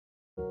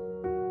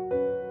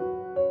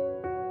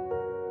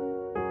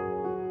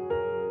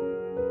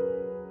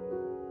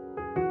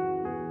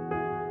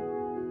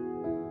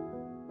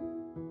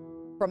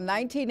From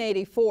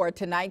 1984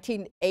 to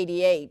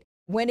 1988,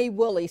 Winnie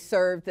Woolley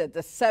served as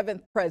the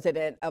 7th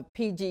president of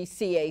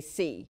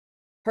PGCAC.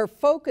 Her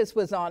focus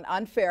was on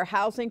unfair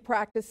housing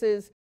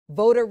practices,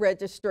 voter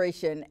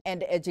registration,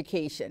 and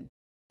education.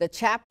 The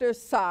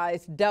chapter's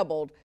size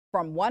doubled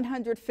from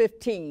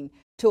 115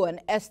 to an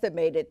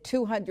estimated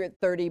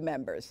 230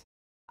 members.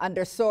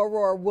 Under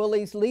Soror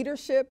Woolley's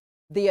leadership,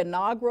 the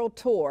inaugural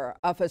tour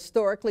of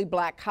historically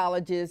Black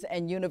colleges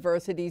and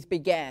universities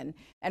began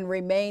and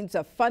remains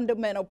a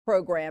fundamental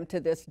program to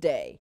this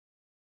day.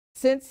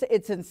 Since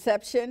its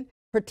inception,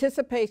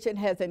 participation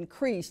has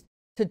increased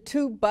to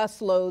 2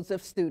 busloads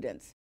of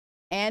students,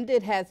 and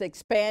it has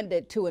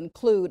expanded to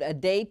include a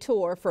day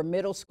tour for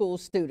middle school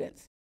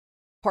students.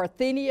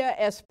 Parthenia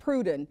S.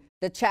 Pruden,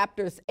 the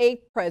chapter's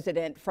 8th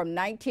president from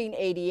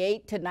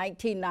 1988 to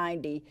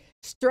 1990,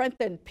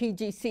 strengthened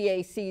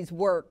PGCAC's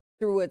work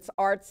through its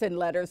Arts and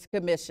Letters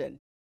Commission.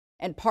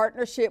 In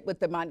partnership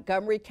with the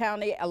Montgomery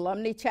County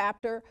Alumni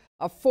Chapter,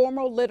 a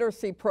formal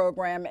literacy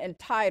program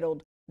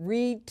entitled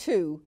Read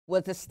To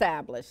was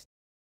established.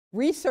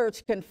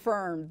 Research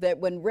confirmed that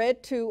when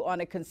read to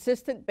on a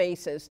consistent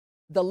basis,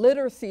 the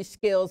literacy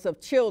skills of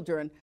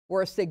children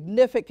were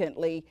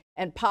significantly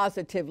and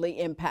positively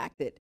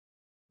impacted.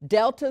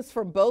 Deltas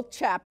from both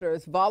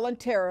chapters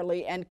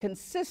voluntarily and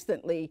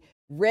consistently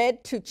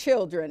read to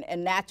children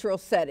in natural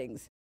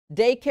settings,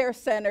 daycare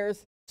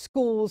centers,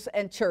 schools,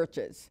 and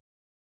churches.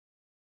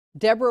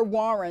 Deborah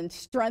Warren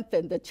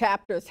strengthened the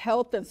chapter's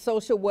health and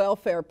social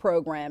welfare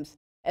programs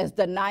as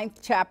the 9th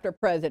chapter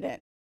president.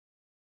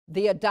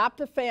 The Adopt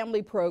a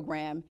Family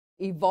program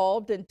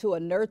evolved into a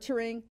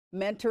nurturing,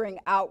 mentoring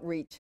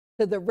outreach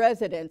to the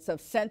residents of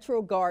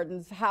Central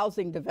Gardens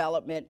Housing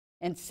Development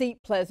in Seat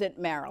Pleasant,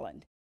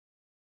 Maryland.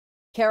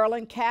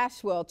 Carolyn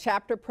Cashwell,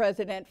 chapter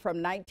president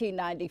from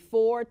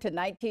 1994 to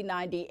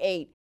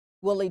 1998,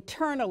 will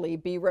eternally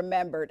be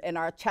remembered in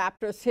our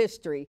chapter's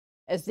history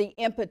as the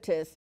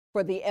impetus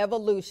for the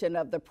evolution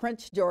of the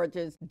Prince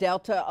George's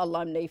Delta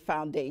Alumni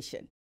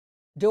Foundation.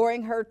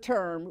 During her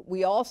term,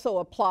 we also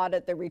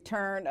applauded the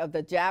return of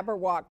the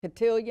Jabberwock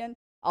Cotillion,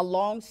 a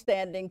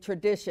long-standing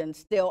tradition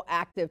still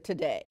active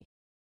today.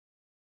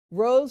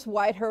 Rose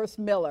Whitehurst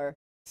Miller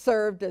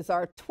served as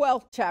our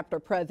 12th chapter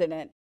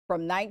president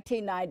from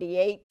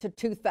 1998 to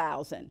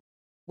 2000.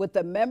 With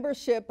a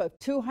membership of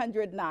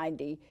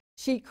 290,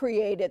 she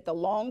created the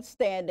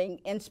long-standing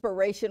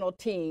inspirational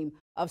team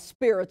of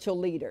spiritual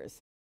leaders.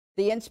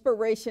 The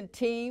Inspiration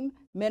Team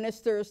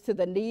ministers to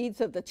the needs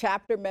of the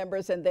chapter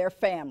members and their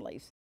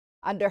families.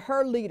 Under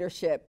her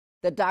leadership,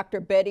 the Dr.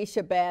 Betty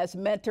Shabazz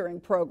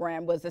Mentoring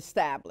Program was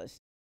established,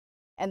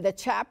 and the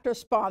chapter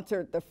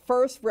sponsored the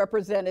first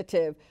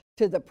representative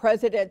to the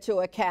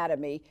Presidential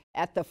Academy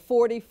at the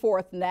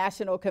 44th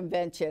National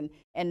Convention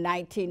in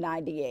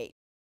 1998.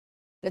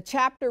 The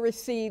chapter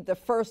received the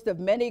first of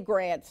many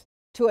grants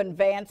to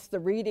advance the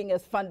Reading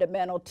as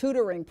Fundamental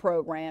tutoring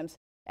programs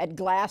at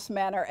Glass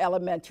Manor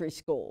Elementary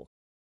School.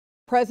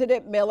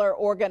 President Miller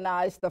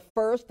organized the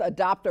first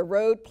Adopt a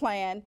Road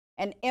plan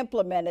and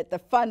implemented the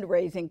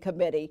fundraising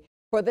committee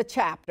for the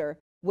chapter,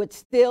 which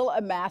still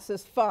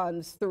amasses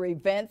funds through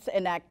events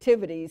and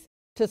activities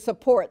to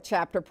support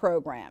chapter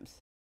programs.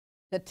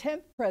 The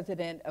 10th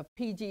president of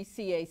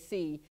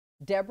PGCAC,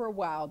 Deborah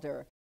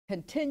Wilder,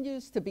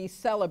 continues to be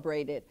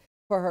celebrated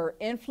for her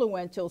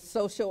influential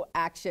social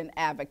action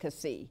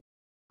advocacy.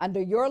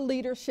 Under your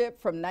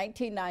leadership from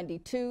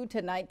 1992 to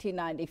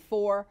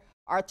 1994,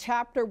 our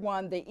chapter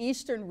won the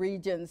Eastern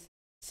Region's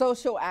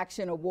Social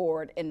Action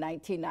Award in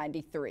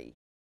 1993.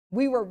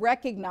 We were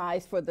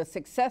recognized for the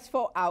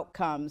successful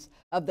outcomes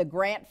of the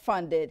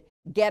grant-funded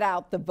Get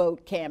Out the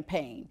Vote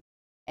campaign.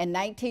 In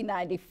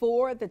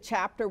 1994, the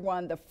chapter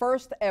won the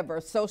first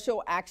ever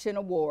Social Action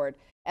Award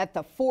at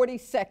the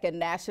 42nd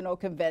National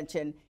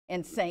Convention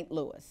in St.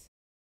 Louis.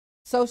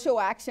 Social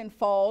action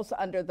falls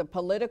under the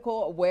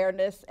political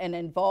awareness and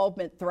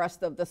involvement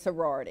thrust of the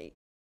sorority.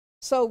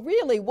 So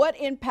really, what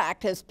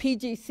impact has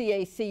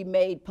PGCAC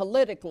made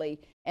politically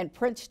in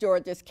Prince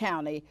George's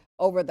County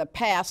over the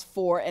past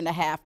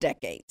 4.5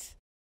 decades?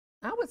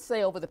 I would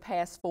say over the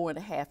past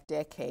 4.5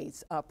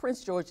 decades,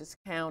 Prince George's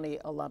County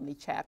Alumni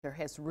Chapter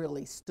has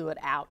really stood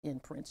out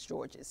in Prince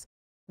George's.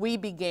 We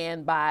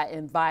began by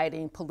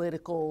inviting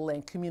political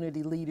and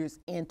community leaders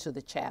into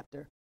the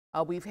chapter.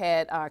 We've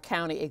had our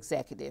county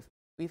executive,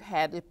 we've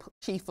had the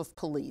chief of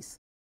police,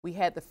 we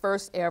had the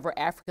first ever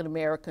African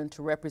American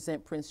to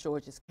represent Prince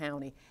George's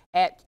County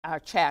at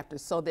our chapter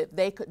so that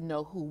they could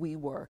know who we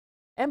were.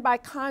 And by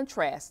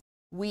contrast,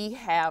 we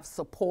have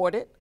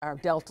supported our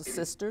Delta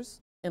sisters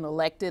in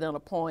elected and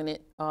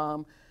appointed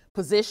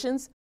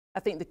positions. I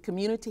think the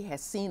community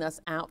has seen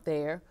us out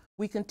there.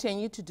 We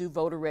continue to do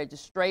voter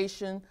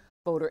registration,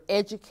 voter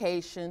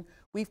education.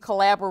 We've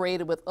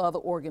collaborated with other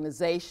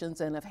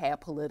organizations and have had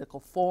political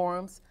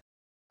forums.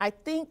 I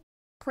think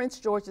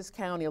Prince George's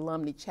County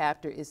Alumni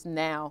Chapter is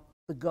now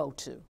the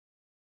go-to.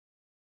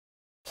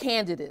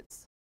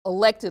 Candidates,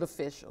 elected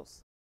officials,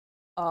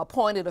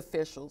 appointed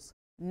officials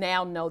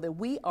now know that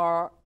we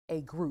are a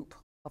group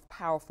of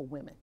powerful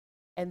women,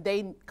 and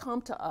they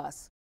come to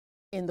us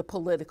in the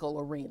political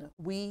arena.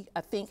 We,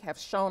 I think, have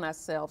shown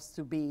ourselves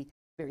to be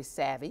very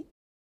savvy,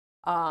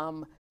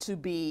 to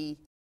be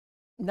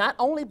not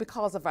only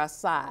because of our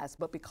size,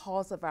 but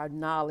because of our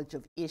knowledge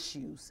of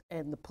issues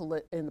and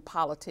the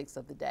politics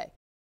of the day.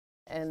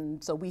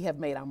 And so we have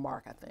made our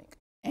mark, I think.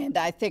 And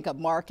I think a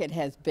mark it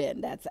has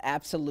been. That's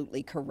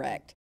absolutely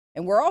correct.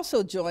 And we're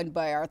also joined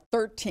by our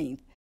 13th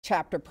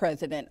chapter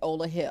president,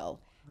 Ola Hill.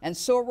 And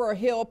Soror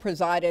Hill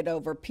presided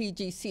over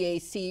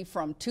PGCAC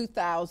from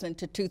 2000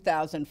 to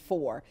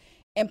 2004,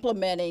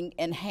 implementing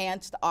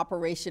enhanced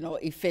operational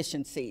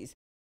efficiencies.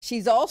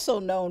 She's also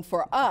known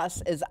for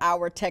us as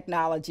our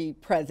technology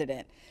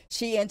president.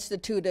 She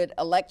instituted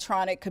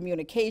electronic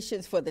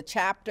communications for the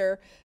chapter,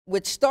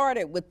 which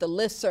started with the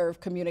listserv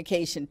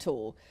communication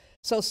tool.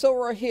 So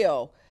Soror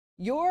Hill,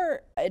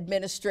 your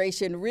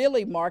administration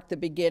really marked the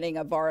beginning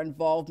of our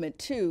involvement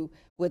too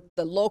with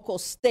the local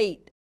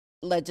state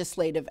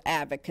legislative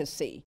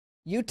advocacy.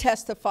 You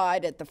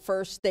testified at the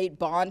first state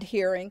bond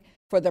hearing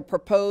for the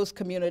proposed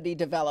Community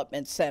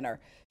Development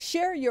Center.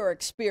 Share your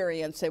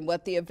experience and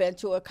what the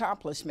eventual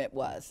accomplishment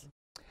was.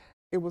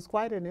 It was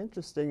quite an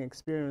interesting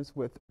experience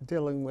with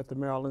dealing with the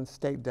Maryland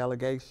State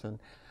Delegation.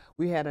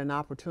 We had an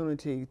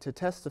opportunity to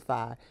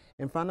testify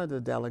in front of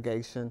the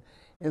delegation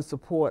in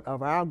support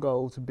of our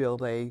goal to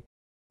build a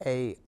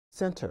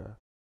center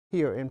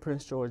here in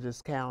Prince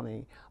George's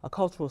County, a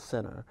cultural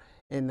center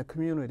in the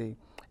community.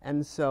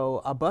 And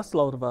so a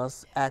busload of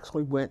us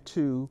actually went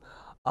to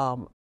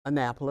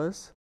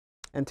Annapolis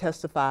and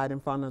testified in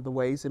front of the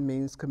Ways and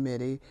Means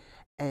Committee.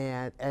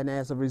 And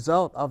as a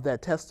result of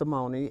that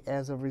testimony,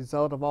 as a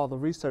result of all the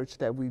research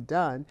that we've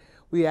done,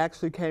 we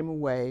actually came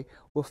away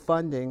with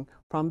funding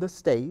from the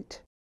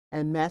state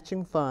and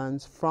matching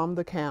funds from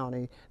the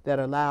county that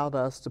allowed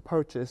us to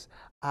purchase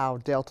our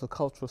Delta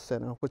Cultural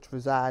Center, which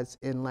resides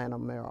in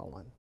Lanham,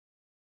 Maryland.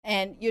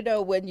 And you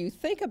know, when you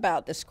think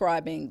about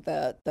describing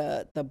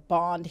the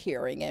bond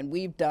hearing, and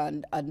we've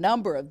done a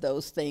number of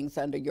those things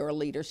under your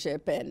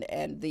leadership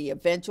and the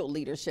eventual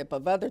leadership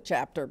of other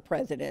chapter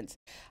presidents,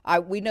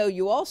 we know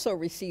you also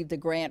received a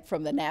grant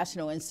from the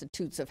National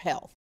Institutes of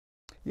Health.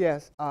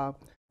 Yes,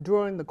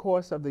 during the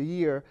course of the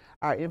year,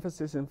 our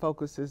emphasis and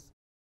focuses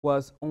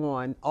was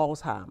on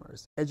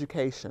Alzheimer's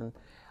education,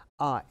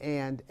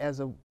 and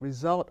as a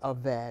result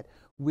of that,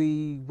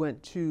 we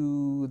went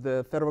to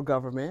the federal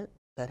government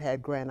that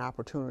had grant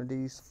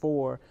opportunities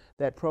for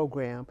that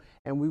program,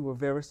 and we were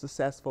very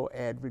successful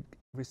at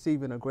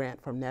receiving a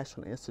grant from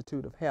National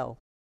Institute of Health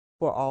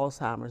for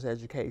Alzheimer's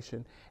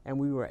education, and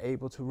we were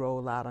able to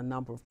roll out a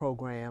number of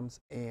programs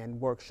and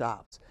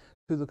workshops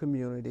to the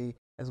community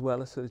as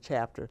well as to the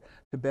chapter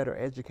to better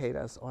educate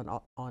us on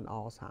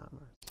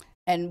Alzheimer's.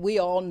 And we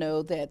all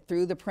know that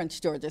through the Prince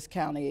George's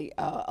County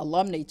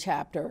Alumni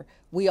Chapter,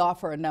 we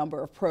offer a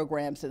number of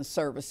programs and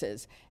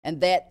services, and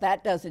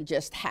that doesn't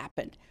just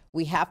happen.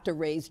 We have to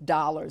raise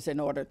dollars in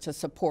order to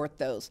support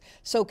those.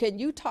 So can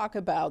you talk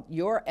about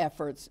your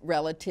efforts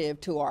relative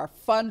to our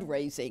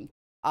fundraising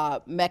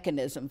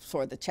mechanisms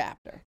for the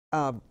chapter?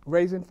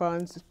 Raising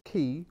funds is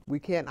key. We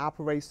can't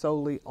operate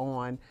solely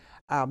on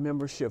our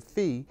membership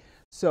fee,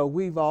 so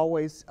we've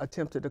always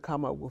attempted to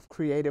come up with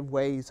creative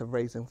ways of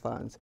raising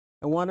funds.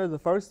 And one of the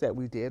first that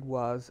we did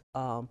was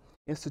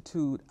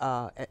institute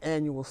an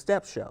annual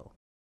step show.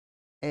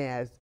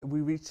 As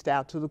we reached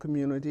out to the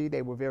community,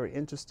 they were very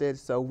interested,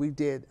 so we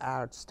did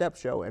our step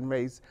show and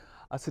raised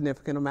a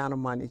significant amount of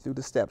money through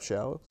the step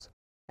shows.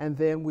 And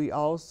then we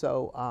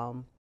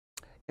also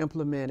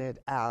implemented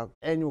our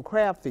annual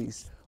crab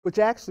feast, which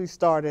actually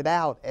started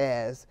out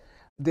as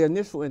the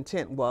initial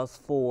intent was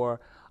for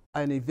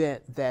an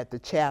event that the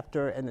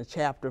chapter and the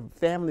chapter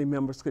family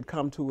members could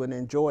come to and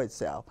enjoy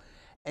itself.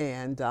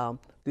 And the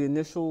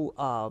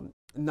initial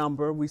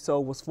number we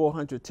sold was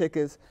 400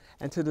 tickets,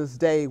 and to this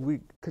day we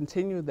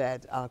continue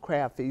that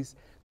crab feast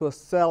to a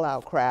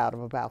sellout crowd of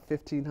about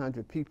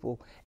 1,500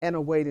 people and a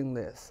waiting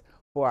list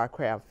for our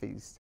crab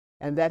feast.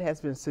 And that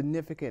has been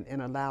significant in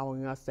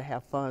allowing us to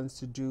have funds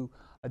to do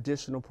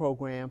additional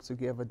programs, to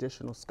give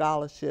additional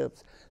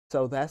scholarships.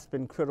 So that's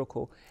been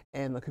critical,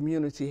 and the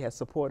community has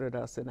supported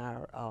us in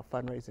our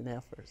fundraising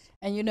efforts.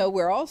 And you know,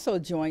 we're also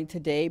joined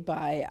today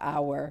by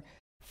our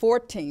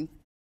 14th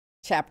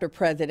chapter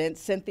president,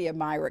 Cynthia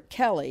Myrick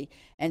Kelly,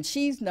 and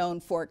she's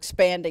known for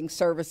expanding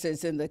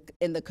services in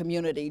the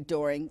community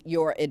during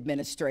your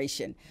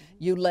administration.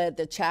 You led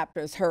the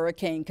chapter's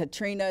Hurricane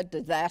Katrina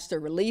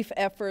disaster relief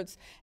efforts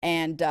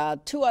and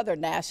 2 other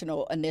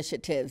national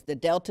initiatives, the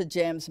Delta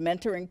Gems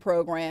Mentoring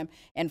Program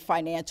and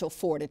Financial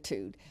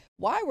Fortitude.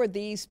 Why were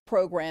these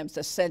programs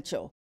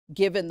essential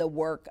given the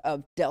work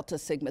of Delta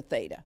Sigma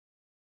Theta?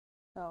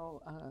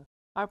 So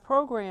our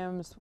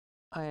programs,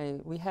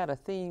 we had a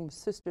theme,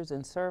 Sisters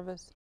in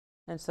Service,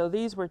 and so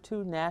these were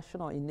 2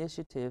 national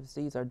initiatives.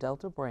 These are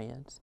Delta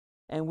brands,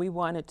 and we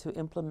wanted to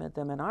implement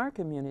them in our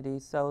community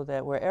so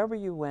that wherever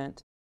you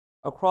went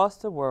across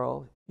the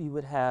world, you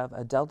would have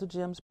a Delta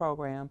Gems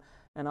program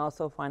and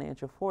also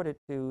Financial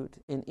Fortitude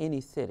in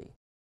any city.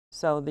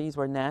 So these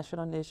were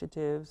national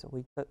initiatives.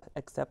 We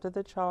accepted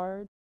the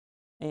charge,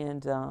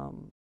 and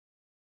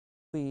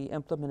we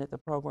implemented the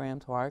program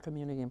to our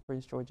community in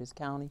Prince George's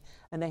County,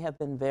 and they have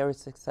been very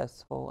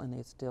successful, and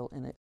they still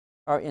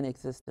are in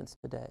existence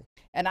today.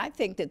 And I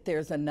think that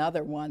there's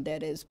another one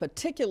that is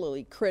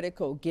particularly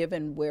critical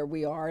given where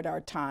we are at our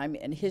time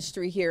in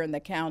history here in the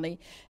county,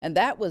 and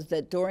that was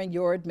that during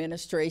your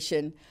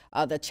administration,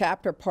 the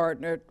chapter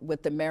partnered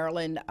with the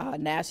Maryland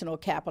National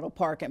Capital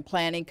Park and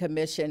Planning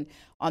Commission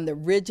on the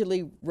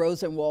Ridgely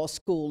Rosenwald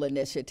School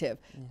Initiative.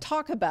 Yeah.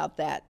 Talk about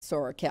that,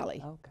 Sora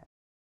Kelly. Okay.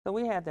 So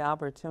we had the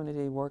opportunity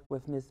to work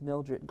with Ms.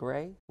 Mildred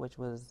Gray, which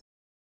was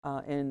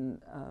in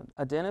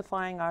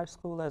identifying our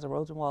school as a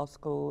Rosenwald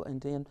school, and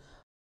then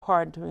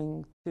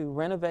partnering to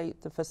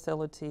renovate the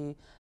facility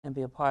and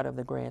be a part of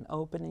the grand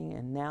opening.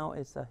 And now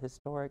it's a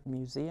historic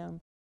museum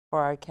for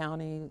our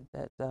county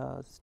that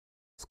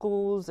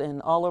schools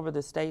and all over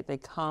the state, they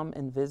come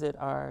and visit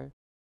our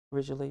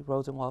Ridgely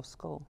Rosenwald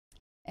School.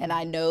 And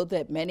I know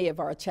that many of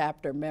our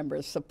chapter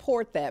members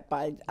support that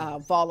by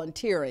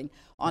volunteering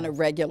on a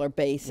regular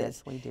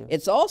basis. Yes, we do.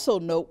 It's also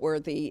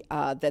noteworthy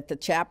that the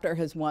chapter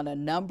has won a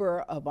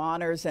number of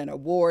honors and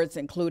awards,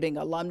 including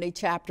Alumni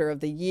Chapter of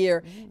the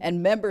Year,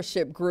 and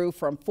membership grew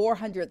from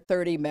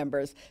 430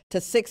 members to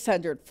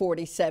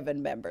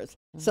 647 members.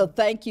 So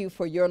thank you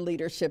for your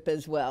leadership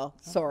as well,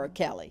 Sora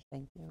Kelly.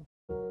 Thank you.